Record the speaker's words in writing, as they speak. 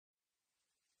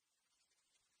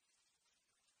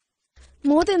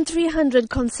More than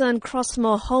 300 concerned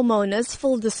Crossmoor homeowners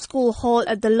filled the school hall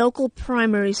at the local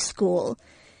primary school.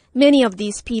 Many of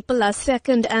these people are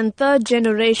second and third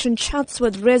generation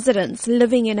Chatsworth residents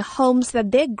living in homes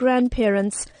that their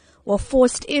grandparents were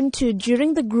forced into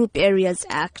during the Group Areas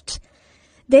Act.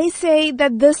 They say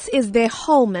that this is their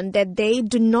home and that they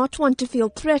do not want to feel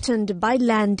threatened by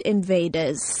land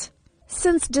invaders.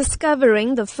 Since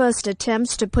discovering the first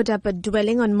attempts to put up a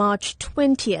dwelling on March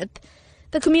 20th,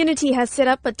 the community has set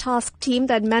up a task team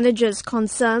that manages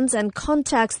concerns and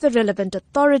contacts the relevant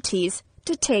authorities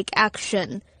to take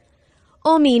action.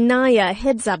 Omi Naya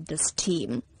heads up this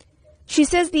team. She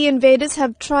says the invaders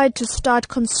have tried to start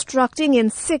constructing in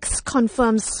 6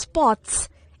 confirmed spots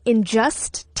in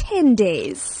just 10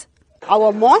 days.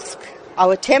 Our mosque,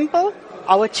 our temple,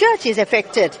 our church is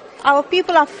affected. Our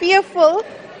people are fearful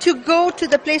to go to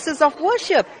the places of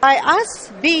worship. By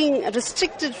us being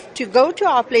restricted to go to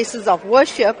our places of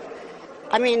worship,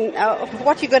 what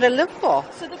are you going to live for?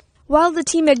 While the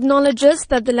team acknowledges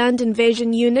that the Land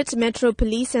Invasion Unit, Metro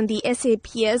Police and the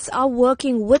SABC are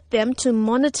working with them to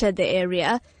monitor the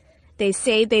area, they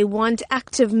say they want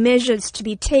active measures to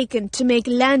be taken to make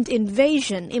land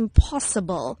invasion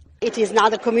impossible. It is now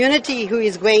the community who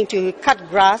is going to cut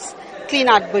grass, clean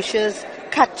out bushes,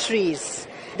 cut trees.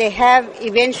 They have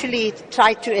eventually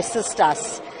tried to assist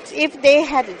us. If they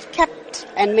had kept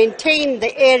and maintained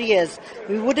the areas,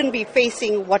 we wouldn't be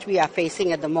facing what we are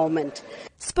facing at the moment.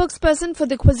 Spokesperson for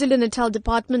the KwaZulu-Natal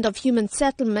Department of Human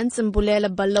Settlements,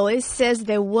 Mbulela Baloy, says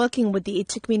they're working with the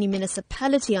eThekwini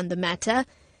municipality on the matter.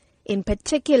 In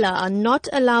particular, are not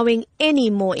allowing any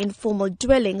more informal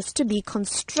dwellings to be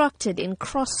constructed in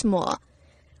Crossmoor.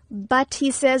 But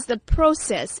he says the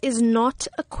process is not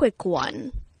a quick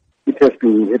one. It has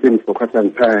been happening for quite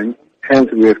some time.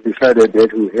 Hence, we have decided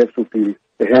that we have to be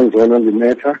hands-on on the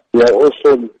matter. We are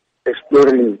also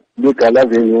exploring legal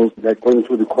avenues like going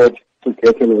to the court to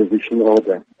get an eviction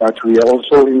order. But we are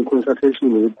also in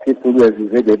consultation with people who have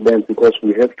invaded land because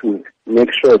we have to make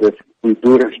sure that we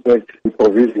do respect the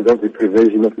provisions of the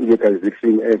Prevention of Illegal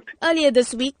Eviction Act. Earlier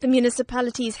this week, the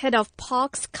municipality's head of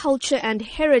Parks, Culture and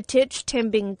Heritage,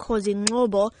 Tembing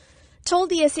Khozi-Ngobo, told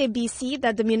the SABC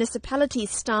that the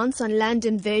municipality's stance on land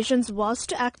invasions was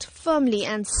to act firmly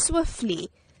and swiftly.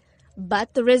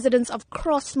 But the residents of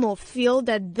Crossmoor feel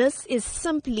that this is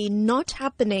simply not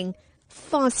happening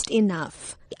fast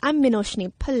enough. I'm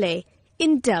Minoshni Pillay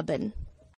in Durban.